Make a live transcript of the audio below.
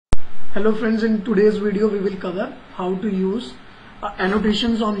Hello friends, in today's video we will cover how to use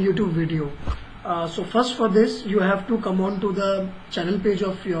annotations on YouTube video. So first for this you have to come on to the channel page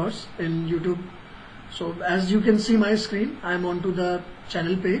of yours in YouTube. So as you can see my screen, I am onto the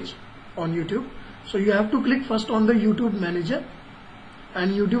channel page on YouTube. So you have to click first on the YouTube manager,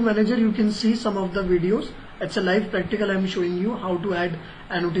 and YouTube manager you can see some of the videos. It's a live practical. I am showing you how to add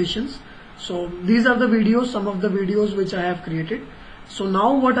annotations. So these are the videos, some of the videos which I have created. So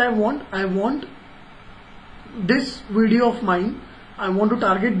now what I want this video of mine, I want to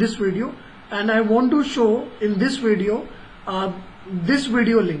target this video, and I want to show in this video this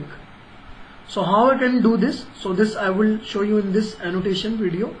video link. So how I can do this? So this I will show you in this annotation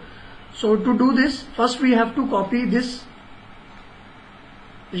video. So to do this, first we have to copy this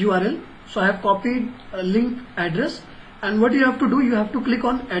URL. So I have copied a link address, and what you have to do, you have to click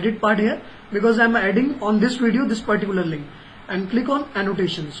on edit part here, because I am adding on this video this particular link, and click on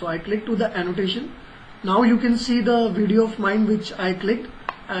annotation. So I click to the annotation. Now you can see the video of mine which I clicked,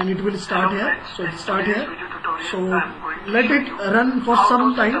 and it will start here. So it start here. So let it run for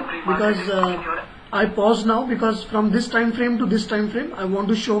some time, because I pause now, because from this time frame to this time frame I want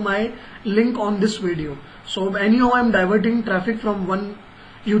to show my link on this video. So anyhow I am diverting traffic from one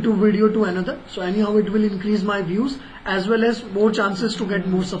YouTube video to another. So anyhow it will increase my views as well as more chances to get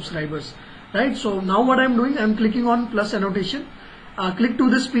more subscribers. Right, so now what I am doing, I am clicking on plus annotation, click to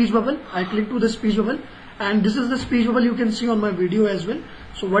the speech bubble, I click to the speech bubble, and this is the speech bubble you can see on my video as well.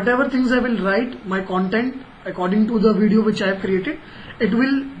 So whatever things I will write, my content according to the video which I have created, it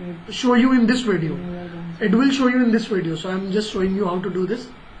will show you in this video. It will show you in this video. So I am just showing you how to do this.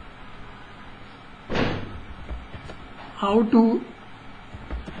 How to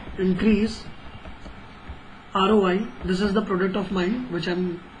increase ROI. This is the product of mine which I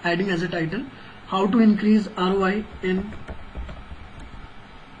am adding as a title. How to increase ROI in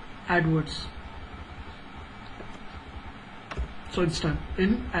AdWords. So it's done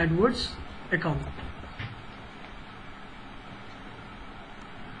in AdWords account.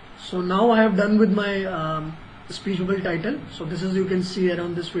 So now I have done with my speech bubble title. So this is, you can see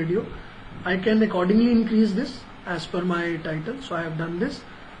around this video. I can accordingly increase this as per my title. So I have done this.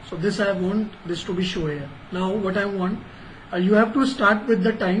 So this I want this to be shown here. Now what I want, you have to start with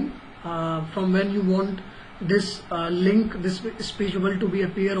the time from when you want this link, this speech bubble to be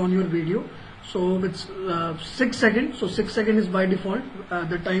appear on your video. So it's 6 seconds. So 6 seconds is by default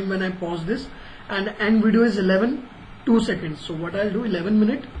the time when I pause this, and end video is 2 seconds. So what I'll do, 11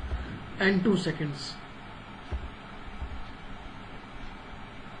 minutes and 2 seconds.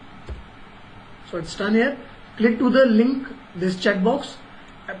 So it's done here. Click to the link, this checkbox,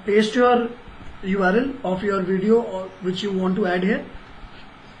 paste your URL of your video or which you want to add here.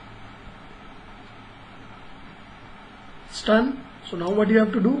 It's done. So now what you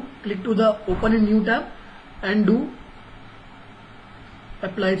have to do, click to the open in new tab and do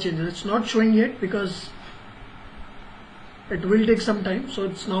apply changes. It's not showing yet because it will take some time. So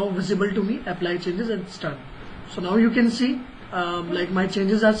it's now visible to me, apply changes, and it's done. So now you can see like my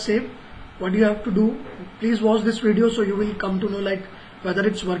changes are saved. What you have to do, please watch this video so you will come to know like whether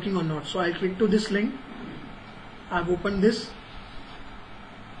it's working or not. So I click to this link, I've opened this.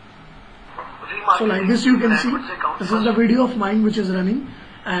 So like this you can see, this is the video of mine which is running,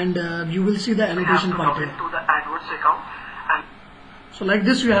 and you will see the annotation part here. So like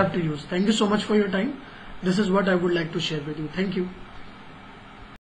this you have to use. Thank you so much for your time. This is what I would like to share with you. Thank you.